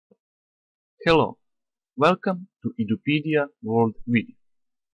Hello, welcome to Edupedia World Video.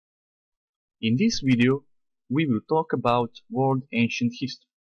 In this video, we will talk about world ancient history.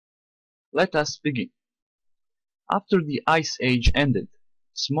 Let us begin. After the Ice Age ended,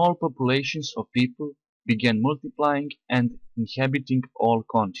 small populations of people began multiplying and inhabiting all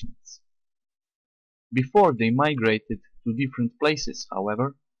continents. Before they migrated to different places,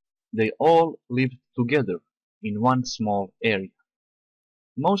 however, they all lived together in one small area.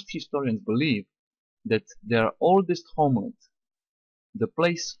 Most historians believe that their oldest homeland, the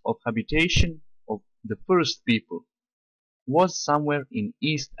place of habitation of the first people, was somewhere in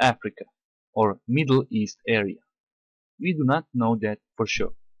East Africa or Middle East area. We do not know that for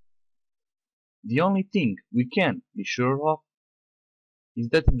sure. The only thing we can be sure of is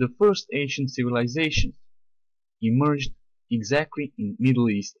that the first ancient civilizations emerged exactly in Middle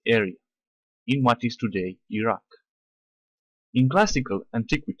East area, in what is today Iraq. In classical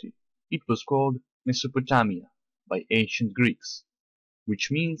antiquity, it was called Mesopotamia by ancient Greeks, which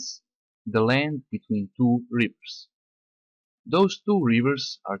means the land between two rivers. Those two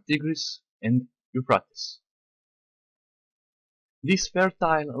rivers are Tigris and Euphrates. This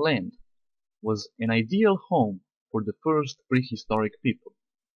fertile land was an ideal home for the first prehistoric people.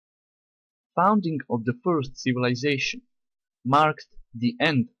 Founding of the first civilization marked the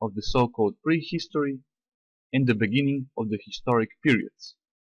end of the so-called prehistory and the beginning of the historic periods,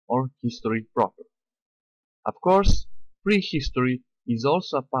 or history proper. Of course, prehistory is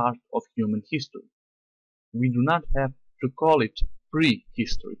also a part of human history. We do not have to call it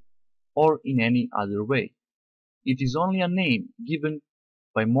prehistory, or in any other way. It is only a name given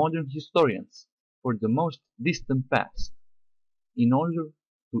by modern historians for the most distant past, in order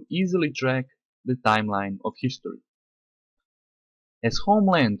to easily track the timeline of history. As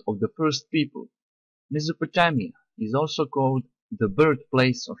homeland of the first people, Mesopotamia is also called the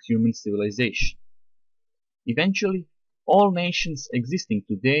birthplace of human civilization. Eventually, all nations existing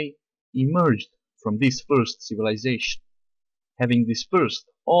today emerged from this first civilization, having dispersed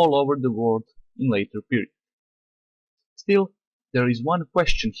all over the world in later periods. Still, there is one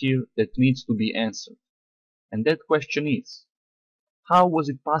question here that needs to be answered, and that question is, how was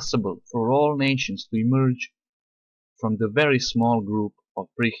it possible for all nations to emerge from the very small group of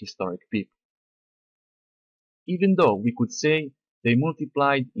prehistoric people? Even though we could say they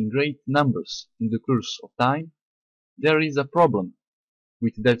multiplied in great numbers in the course of time, there is a problem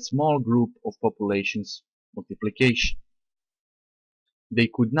with that small group of populations multiplication. They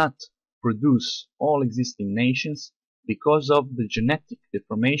could not produce all existing nations because of the genetic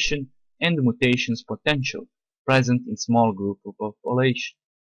deformation and mutations potential present in small group of population.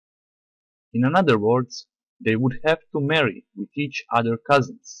 In other words, they would have to marry with each other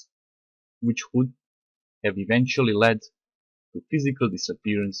cousins, which would have eventually led to physical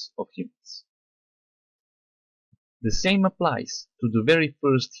disappearance of humans. The same applies to the very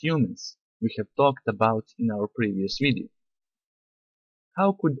first humans we have talked about in our previous video.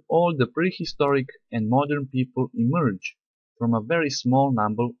 How could all the prehistoric and modern people emerge from a very small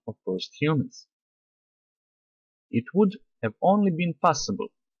number of first humans? It would have only been possible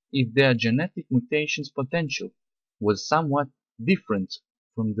if their genetic mutations potential was somewhat different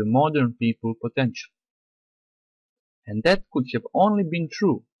from the modern people potential. And that could have only been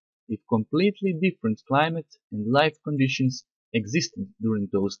true if completely different climate and life conditions existed during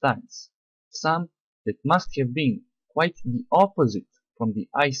those times, some that must have been quite the opposite from the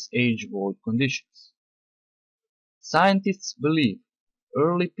Ice Age world conditions. Scientists believe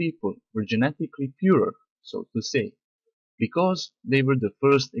early people were genetically purer, so to say, because they were the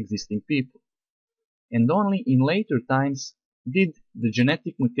first existing people, and only in later times did the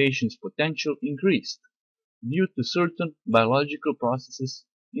genetic mutations potential increase due to certain biological processes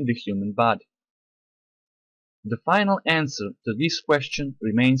in the human body. The final answer to this question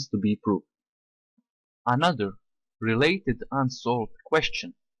remains to be proved. Another related unsolved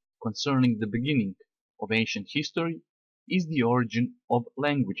question concerning the beginning of ancient history is the origin of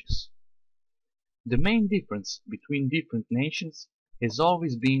languages. The main difference between different nations has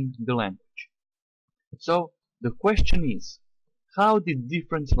always been the language. So the question is, how did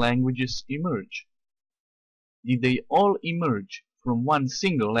different languages emerge? Did they all emerge from one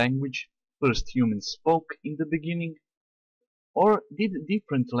single language first humans spoke in the beginning? Or did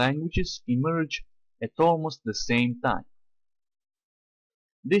different languages emerge at almost the same time?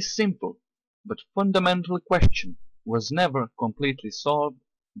 This simple but fundamental question was never completely solved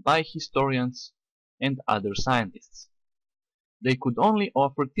by historians and other scientists. They could only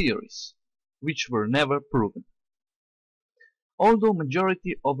offer theories, which were never proven. Although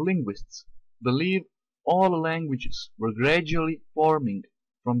majority of linguists believe all languages were gradually forming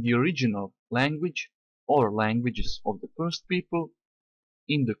from the original language or languages of the first people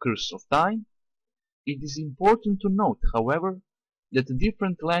in the course of time, it is important to note, however, that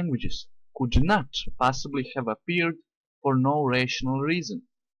different languages could not possibly have appeared for no rational reason,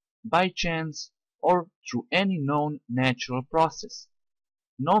 by chance or through any known natural process,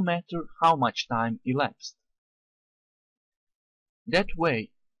 no matter how much time elapsed. That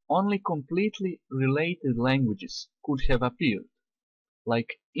way, only completely related languages could have appeared,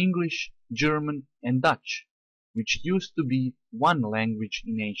 like English, German, and Dutch, which used to be one language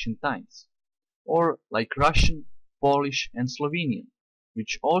in ancient times, or like Russian, Polish, and Slovenian,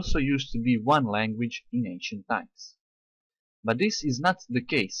 which also used to be one language in ancient times. But this is not the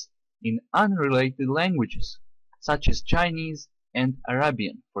case in unrelated languages, such as Chinese and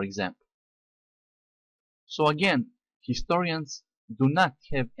Arabian, for example. So again, historians do not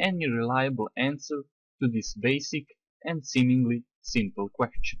have any reliable answer to this basic and seemingly simple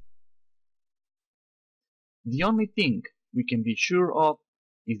question. The only thing we can be sure of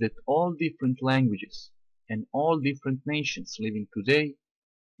is that all different languages and all different nations living today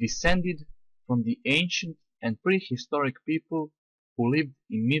descended from the ancient and prehistoric people who lived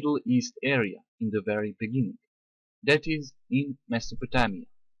in Middle East area in the very beginning, that is, in Mesopotamia.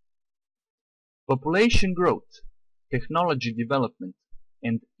 Population growth, technology development,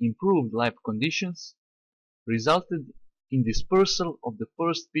 and improved life conditions resulted in dispersal of the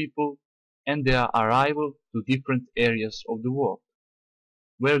first people and their arrival to different areas of the world,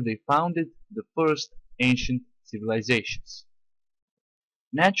 where they founded the first ancient civilizations.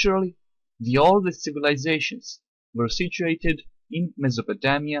 Naturally, the oldest civilizations were situated in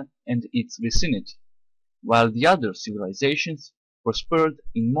Mesopotamia and its vicinity, while the other civilizations prospered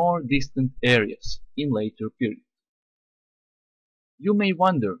in more distant areas in later periods. You may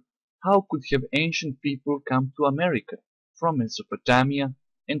wonder, how could have ancient people come to America from Mesopotamia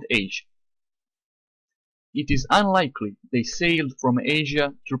and Asia? It is unlikely they sailed from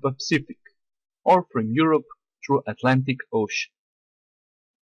Asia through the Pacific, or from Europe through Atlantic Ocean.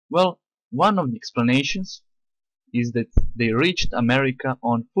 Well, one of the explanations is that they reached America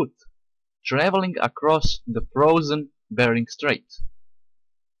on foot, traveling across the frozen Bering Strait.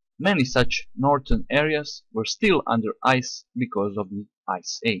 Many such northern areas were still under ice because of the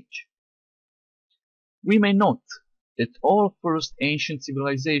Ice Age. We may note that all first ancient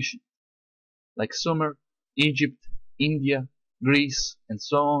civilizations, like Sumer, Egypt, India, Greece, and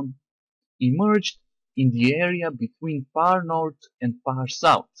so on, emerged in the area between far north and far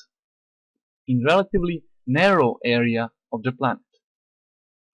south, in relatively narrow area of the planet.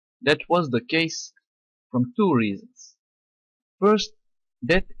 That was the case from two reasons. First,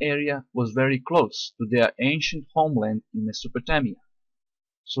 that area was very close to their ancient homeland in Mesopotamia,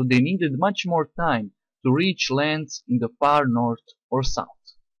 so they needed much more time to reach lands in the far north or south.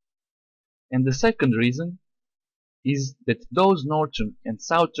 And the second reason is that those northern and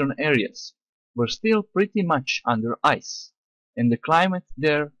southern areas were still pretty much under ice, and the climate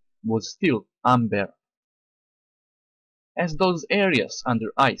there was still unbearable. As those areas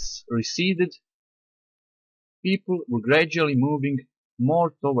under ice receded, people were gradually moving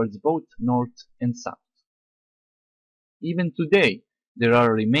more towards both north and south. Even today, there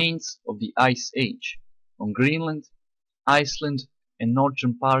are remains of the Ice Age on Greenland, Iceland, and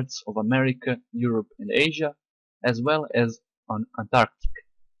northern parts of America, Europe, and Asia, as well as on Antarctica.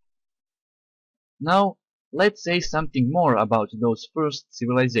 Now, let's say something more about those first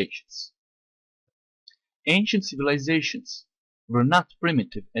civilizations. Ancient civilizations were not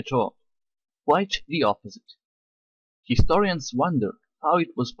primitive at all, quite the opposite. Historians wonder how it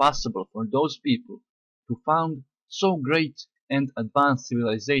was possible for those people to found so great and advanced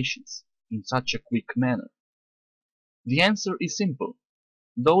civilizations in such a quick manner. The answer is simple.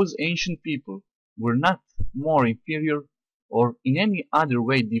 Those ancient people were not more inferior or in any other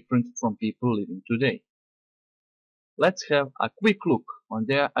way different from people living today. Let's have a quick look on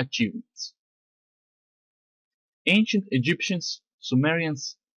their achievements. Ancient Egyptians,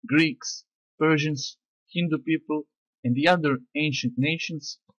 Sumerians, Greeks, Persians, Hindu people, and the other ancient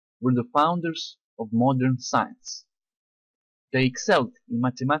nations were the founders of modern science. They excelled in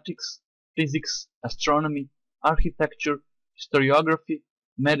mathematics, physics, astronomy, architecture, historiography,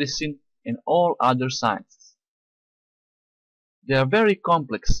 medicine, and all other sciences. Their very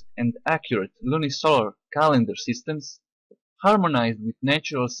complex and accurate lunisolar calendar systems, harmonized with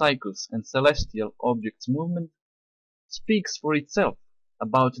natural cycles and celestial objects' movement, speaks for itself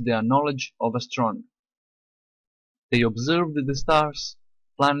about their knowledge of astronomy. They observed the stars,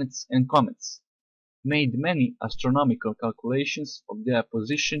 planets, and comets, made many astronomical calculations of their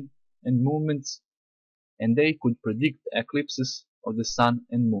position and movements, and they could predict eclipses of the sun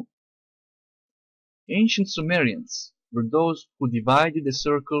and moon. Ancient Sumerians were those who divided the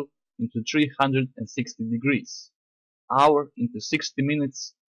circle into 360 degrees, hour into 60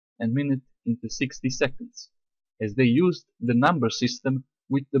 minutes, and minute into 60 seconds, as they used the number system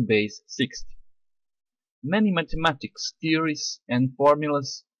with the base 60. Many mathematics theories and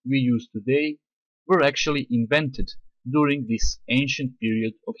formulas we use today were actually invented during this ancient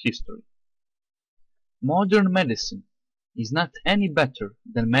period of history. Modern medicine is not any better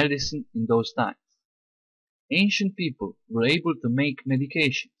than medicine in those times. Ancient people were able to make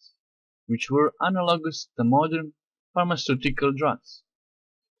medications, which were analogous to modern pharmaceutical drugs.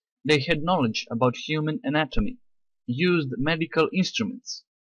 They had knowledge about human anatomy, used medical instruments,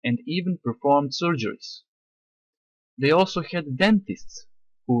 and even performed surgeries. They also had dentists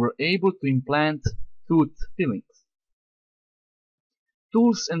who were able to implant tooth fillings.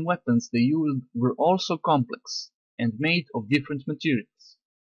 Tools and weapons they used were also complex and made of different materials.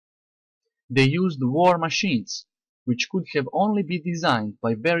 They used war machines, which could have only been designed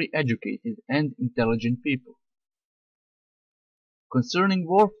by very educated and intelligent people. Concerning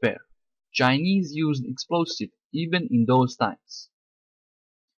warfare, Chinese used explosives even in those times.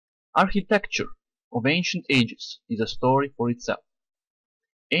 Architecture of ancient ages is a story for itself.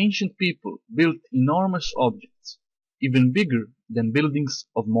 Ancient people built enormous objects, even bigger than buildings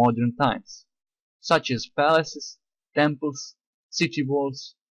of modern times, such as palaces, temples, city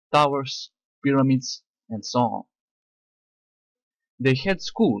walls, towers, pyramids, and so on. They had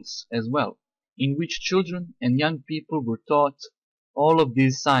schools as well, in which children and young people were taught all of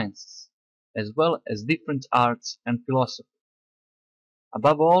these sciences, as well as different arts and philosophy.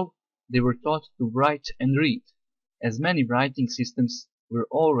 Above all, they were taught to write and read, as many writing systems were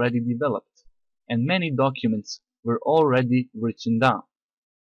already developed, and many documents were already written down.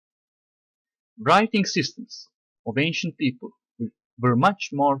 Writing systems of ancient people were much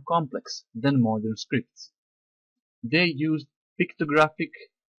more complex than modern scripts. They used pictographic,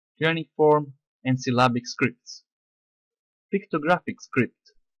 cuneiform, and syllabic scripts. Pictographic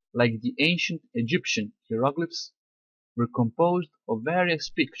script, like the ancient Egyptian hieroglyphs, were composed of various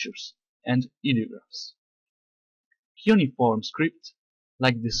pictures and ideographs. Cuneiform script,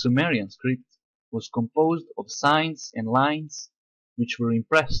 like the Sumerian script, was composed of signs and lines which were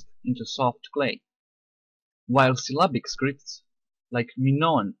impressed into soft clay, while syllabic scripts, like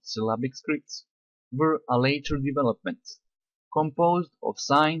Minoan syllabic scripts, were a later development, composed of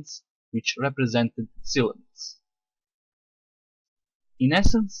signs which represented syllables. In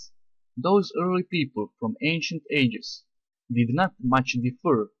essence, those early people from ancient ages did not much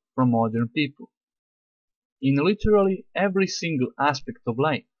differ from modern people. In literally every single aspect of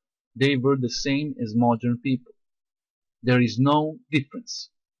life, they were the same as modern people. There is no difference,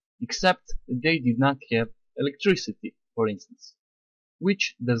 except that they did not have electricity, for instance,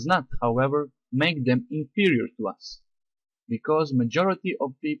 which does not, however, make them inferior to us, because majority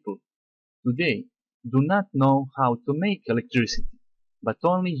of people today do not know how to make electricity, but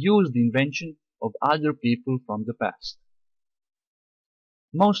only use the invention of other people from the past.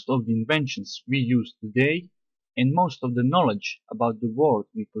 Most of the inventions we use today and most of the knowledge about the world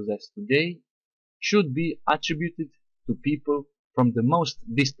we possess today should be attributed to people from the most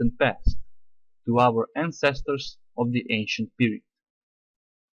distant past, to our ancestors of the ancient period.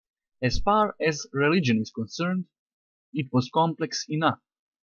 As far as religion is concerned, it was complex enough,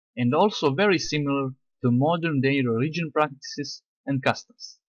 and also very similar to modern-day religion practices and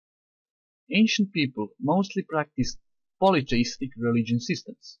customs. Ancient people mostly practiced polytheistic religion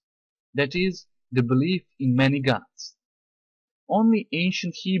systems, that is, the belief in many gods. Only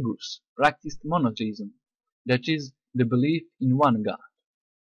ancient Hebrews practiced monotheism, that is, the belief in one God.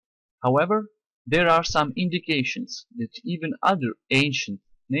 However, there are some indications that even other ancient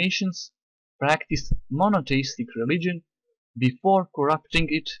nations practiced monotheistic religion before corrupting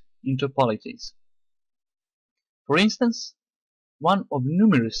it into polytheism. For instance, one of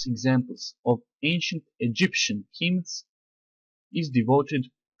numerous examples of ancient Egyptian hymns is devoted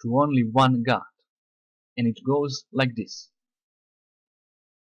to only one God, and it goes like this.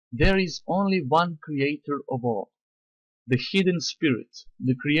 There is only one creator of all, the hidden spirit,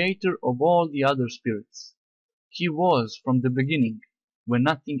 the creator of all the other spirits. He was from the beginning, when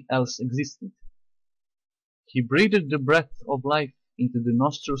nothing else existed. He breathed the breath of life into the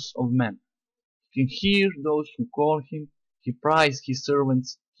nostrils of men. He hears those who call him, he prizes his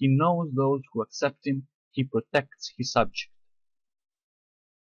servants, he knows those who accept him, he protects his subjects.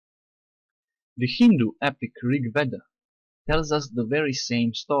 The Hindu epic Rig Veda tells us the very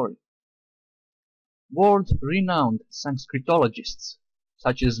same story. World-renowned Sanskritologists,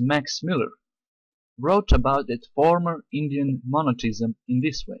 such as Max Muller, wrote about that former Indian monotheism in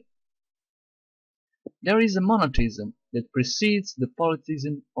this way. There is a monotheism that precedes the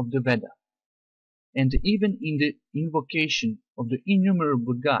polytheism of the Veda, and even in the invocation of the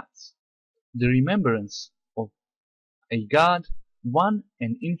innumerable gods, the remembrance of a God, one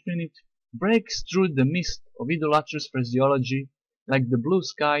and infinite, breaks through the mist of idolatrous phraseology like the blue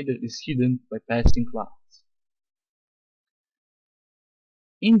sky that is hidden by passing clouds.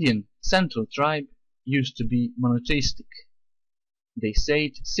 Indian central tribe used to be monotheistic. They say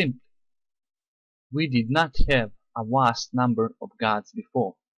it simply. We did not have a vast number of gods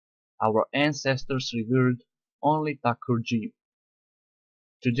before. Our ancestors revered only Thakurjiyu.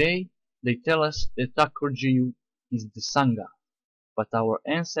 Today, they tell us that Thakurjiyu is the sun god, but our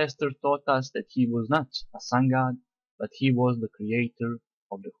ancestor taught us that he was not a sun god, but he was the creator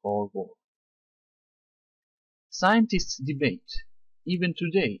of the whole world. Scientists debate, even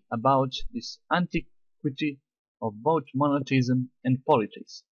today, about this antiquity of both monotheism and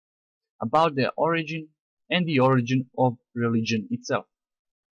polytheism, about their origin and the origin of religion itself.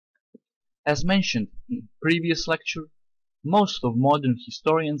 As mentioned in previous lecture, most of modern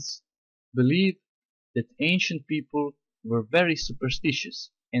historians believe that ancient people were very superstitious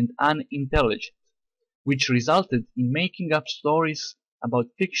and unintelligent, which resulted in making up stories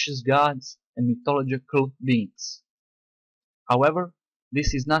about fictitious gods and mythological beings. However,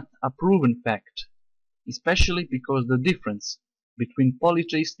 this is not a proven fact, especially because the difference between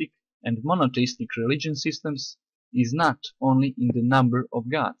polytheistic and monotheistic religion systems is not only in the number of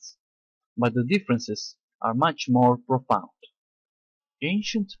gods, but the differences are much more profound.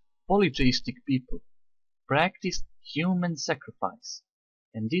 Ancient polytheistic people practiced human sacrifice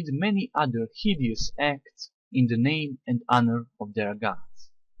and did many other hideous acts in the name and honor of their gods.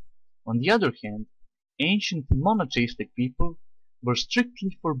 On the other hand, ancient monotheistic people were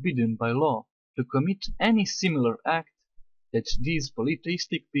strictly forbidden by law to commit any similar act that these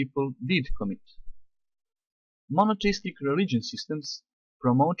polytheistic people did commit. Monotheistic religion systems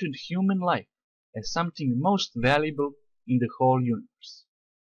promoted human life as something most valuable in the whole universe.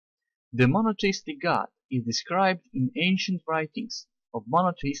 The monotheistic God is described in ancient writings of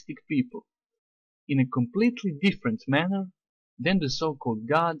monotheistic people in a completely different manner than the so-called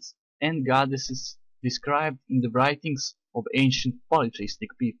gods and goddesses described in the writings of ancient polytheistic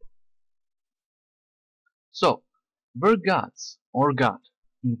people. So, were gods or God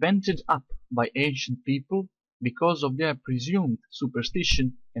invented up by ancient people because of their presumed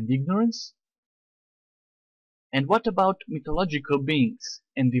superstition and ignorance? And what about mythological beings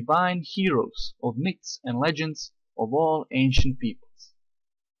and divine heroes of myths and legends of all ancient peoples?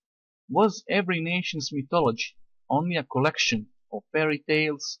 Was every nation's mythology only a collection of fairy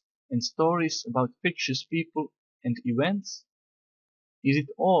tales and stories about fictitious people and events? Is it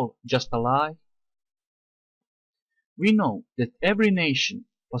all just a lie? We know that every nation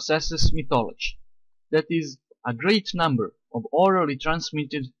possesses mythology, that is, a great number of orally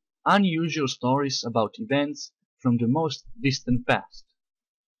transmitted, unusual stories about events from the most distant past.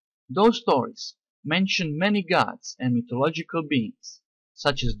 Those stories mention many gods and mythological beings,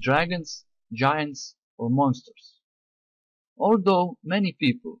 such as dragons, giants, or monsters. Although many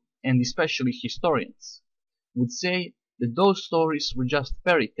people, and especially historians, would say that those stories were just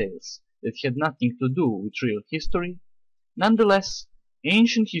fairy tales that had nothing to do with real history, nonetheless,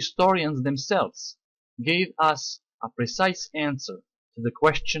 ancient historians themselves gave us a precise answer to the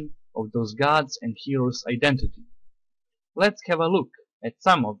question of those gods and heroes' identity. Let's have a look at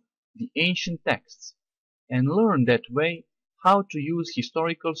some of the ancient texts and learn that way how to use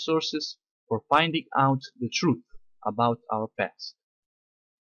historical sources for finding out the truth about our past.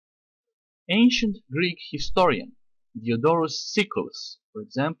 Ancient Greek historian Diodorus Siculus, for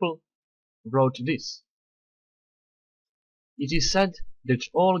example, wrote this. It is said that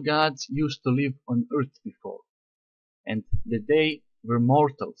all gods used to live on earth before, and that they were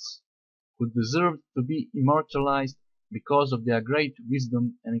mortals, who deserved to be immortalized because of their great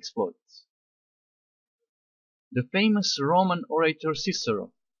wisdom and exploits. The famous Roman orator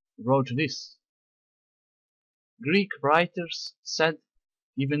Cicero wrote this. Greek writers said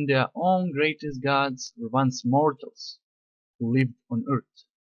even their own greatest gods were once mortals who lived on earth.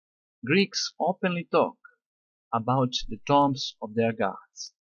 Greeks openly talk about the tombs of their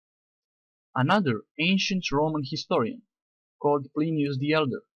gods. Another ancient Roman historian, called Plinius the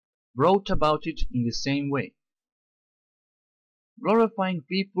Elder, wrote about it in the same way. Glorifying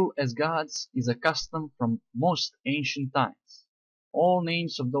people as gods is a custom from most ancient times. All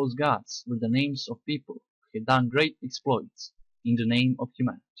names of those gods were the names of people who had done great exploits in the name of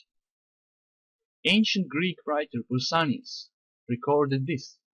humanity. Ancient Greek writer Pausanias recorded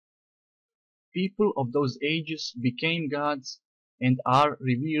this. People of those ages became gods and are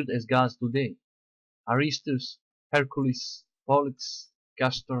revered as gods today. Aristus, Hercules, Pollux,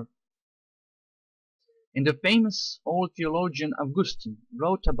 Castor. And the famous old theologian Augustine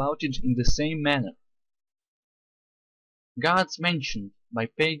wrote about it in the same manner. Gods mentioned by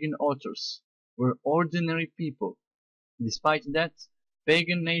pagan authors were ordinary people. Despite that,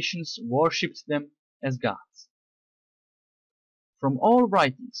 pagan nations worshipped them as gods. From all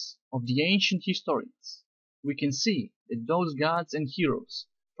writings of the ancient historians, we can see that those gods and heroes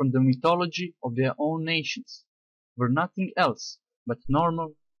from the mythology of their own nations were nothing else but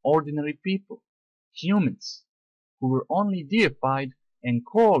normal, ordinary people, humans, who were only deified and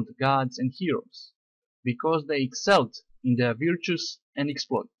called gods and heroes because they excelled in their virtues and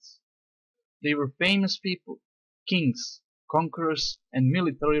exploits. They were famous people, kings, conquerors, and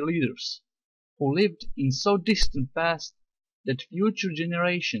military leaders, who lived in so distant past that future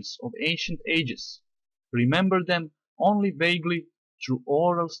generations of ancient ages remember them only vaguely through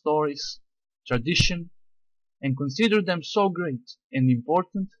oral stories, tradition, and consider them so great and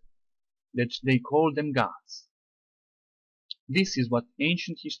important that they call them gods. This is what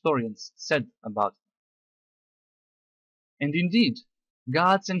ancient historians said about them. And indeed,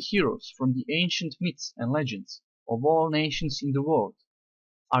 gods and heroes from the ancient myths and legends of all nations in the world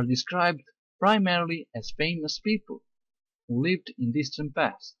are described primarily as famous people who lived in distant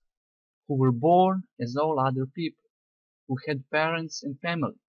past, who were born as all other people, who had parents and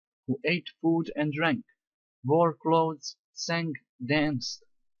family, who ate food and drank, wore clothes, sang, danced,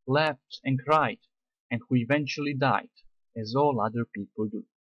 laughed and cried, and who eventually died, as all other people do.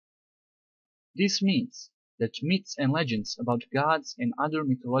 This means that myths and legends about gods and other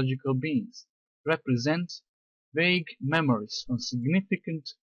mythological beings represent vague memories on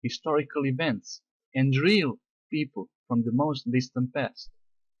significant historical events and real people from the most distant past.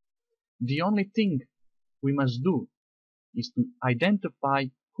 The only thing we must do is to identify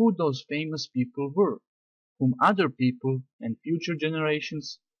who those famous people were, whom other people and future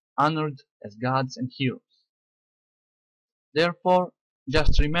generations honored as gods and heroes. Therefore,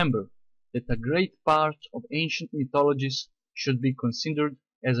 just remember that a great part of ancient mythologies should be considered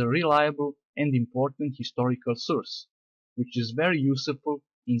as a reliable and important historical source, which is very useful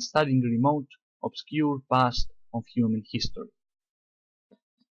in studying remote, obscure past of human history.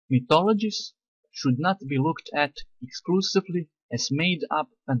 Mythologies should not be looked at exclusively as made-up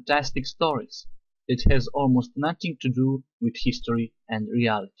fantastic stories that has almost nothing to do with history and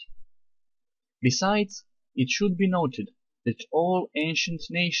reality. Besides, it should be noted that all ancient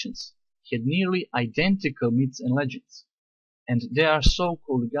nations had nearly identical myths and legends, and their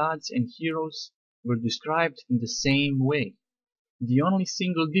so-called gods and heroes were described in the same way. The only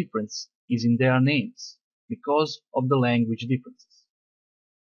single difference is in their names, because of the language differences.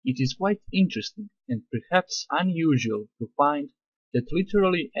 It is quite interesting and perhaps unusual to find that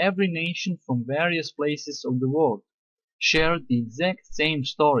literally every nation from various places of the world shared the exact same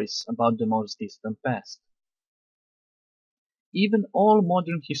stories about the most distant past. Even all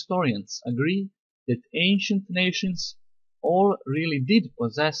modern historians agree that ancient nations all really did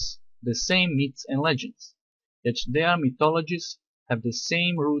possess the same myths and legends, that their mythologies have the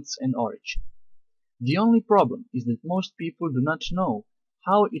same roots and origin. The only problem is that most people do not know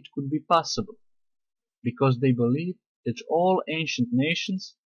how it could be possible, because they believe that all ancient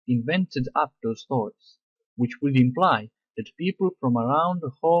nations invented up those stories, which would imply that people from around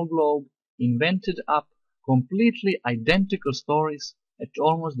the whole globe invented up completely identical stories at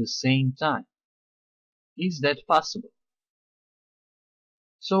almost the same time. Is that possible?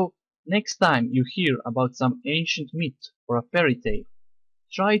 So, next time you hear about some ancient myth or a fairy tale,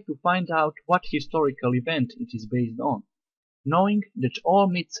 try to find out what historical event it is based on, knowing that all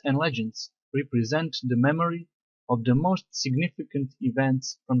myths and legends represent the memory of the most significant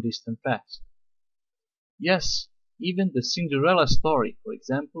events from distant past. Yes, even the Cinderella story, for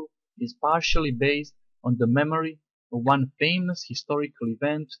example, is partially based on the memory of one famous historical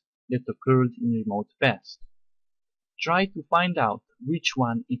event that occurred in remote past. Try to find out which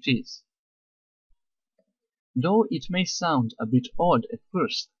one it is. Though it may sound a bit odd at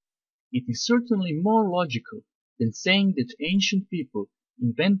first, it is certainly more logical than saying that ancient people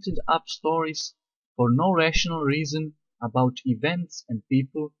invented up stories for no rational reason about events and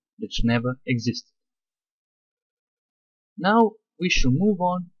people that never existed. Now we shall move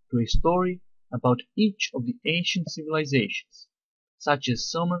on to a story about each of the ancient civilizations, such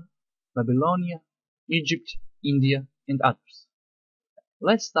as Sumer, Babylonia, Egypt, India, and others.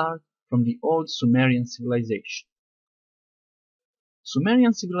 Let's start from the old Sumerian civilization.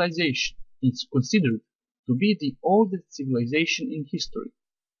 Sumerian civilization is considered to be the oldest civilization in history.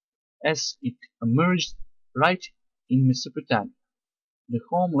 as it emerged right in Mesopotamia, the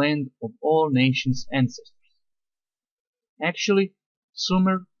homeland of all nations' ancestors. Actually,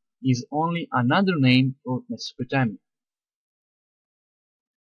 Sumer is only another name for Mesopotamia.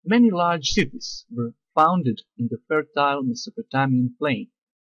 Many large cities were founded in the fertile Mesopotamian plain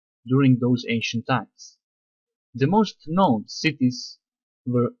during those ancient times. The most known cities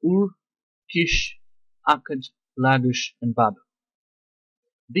were Ur, Kish, Akkad, Lagash, and Babel.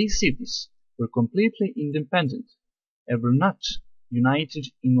 These cities were completely independent and were not united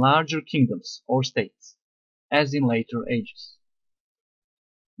in larger kingdoms or states, as in later ages.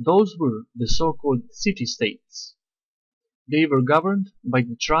 Those were the so-called city-states. They were governed by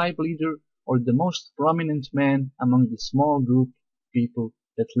the tribe leader or the most prominent man among the small group of people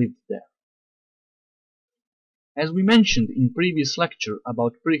that lived there. As we mentioned in previous lecture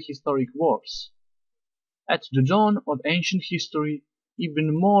about prehistoric wars, at the dawn of ancient history,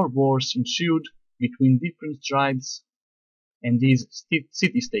 even more wars ensued between different tribes and these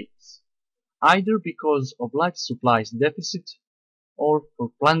city-states, either because of life supplies deficit or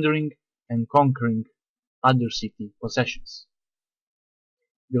for plundering and conquering other city possessions.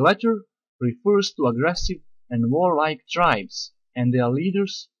 The latter refers to aggressive and warlike tribes and their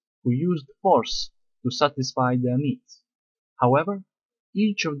leaders who used force to satisfy their needs. However,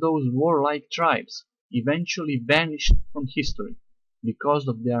 each of those warlike tribes eventually vanished from history because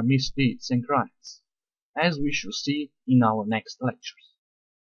of their misdeeds and crimes, as we shall see in our next lectures.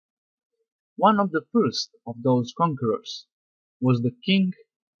 One of the first of those conquerors was the king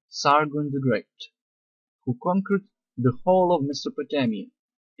Sargon the Great, who conquered the whole of Mesopotamia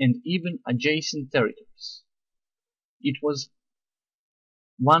and even adjacent territories. It was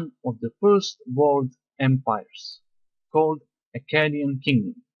one of the first world empires, called Akkadian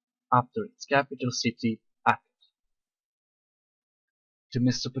Kingdom, after its capital city, Akkad. The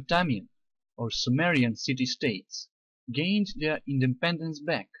Mesopotamian or Sumerian city-states gained their independence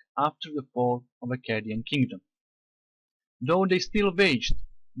back after the fall of Akkadian Kingdom, though they still waged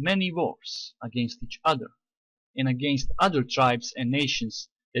many wars against each other and against other tribes and nations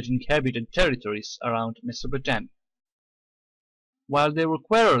that inhabited territories around Mesopotamia. While they were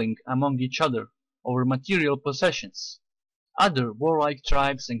quarreling among each other over material possessions, other warlike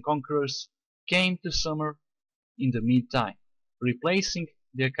tribes and conquerors came to Sumer in the mid-time, replacing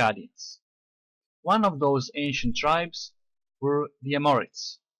the Akkadians. One of those ancient tribes were the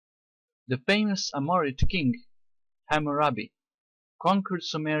Amorites. The famous Amorite king Hammurabi conquered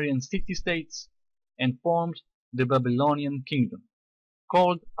Sumerian city-states and formed the Babylonian kingdom,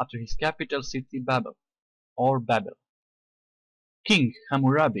 called after his capital city Babel, or Babel. King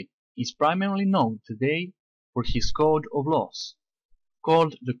Hammurabi is primarily known today for his code of laws,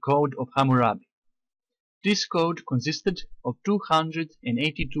 called the Code of Hammurabi. This code consisted of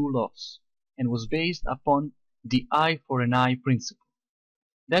 282 laws and was based upon the eye for an eye principle.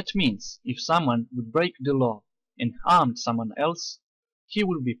 That means if someone would break the law and harmed someone else, he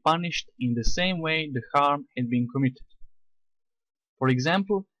would be punished in the same way the harm had been committed. For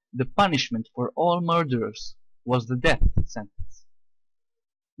example, the punishment for all murderers was the death sentence.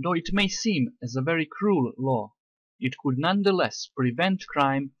 Though it may seem as a very cruel law, it could nonetheless prevent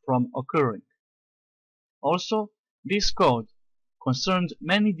crime from occurring. Also, this code concerned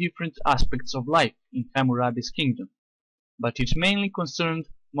many different aspects of life in Hammurabi's kingdom, but it mainly concerned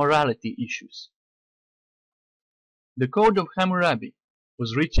morality issues. The Code of Hammurabi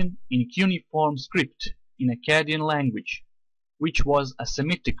was written in cuneiform script in Akkadian language, which was a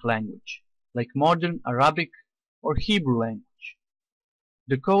Semitic language, like modern Arabic or Hebrew language.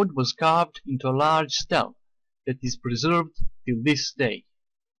 The code was carved into a large stele that is preserved till this day.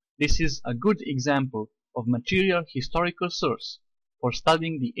 This is a good example of material historical source for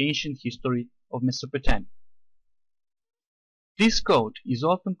studying the ancient history of Mesopotamia. This code is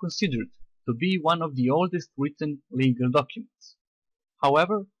often considered to be one of the oldest written legal documents.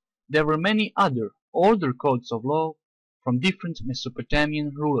 However, there were many other older codes of law from different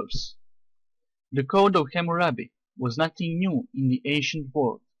Mesopotamian rulers. The Code of Hammurabi was nothing new in the ancient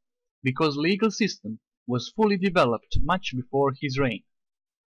world, because legal system was fully developed much before his reign.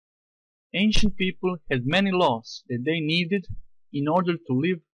 Ancient people had many laws that they needed in order to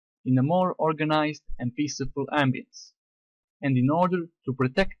live in a more organized and peaceful ambience, and in order to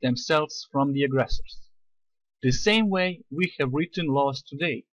protect themselves from the aggressors. The same way we have written laws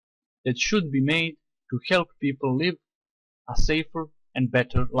today that should be made to help people live a safer and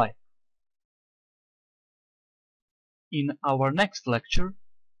better life. In our next lecture,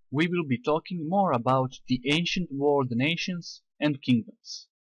 we will be talking more about the ancient world nations and kingdoms.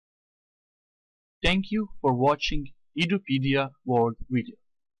 Thank you for watching Edupedia World Video.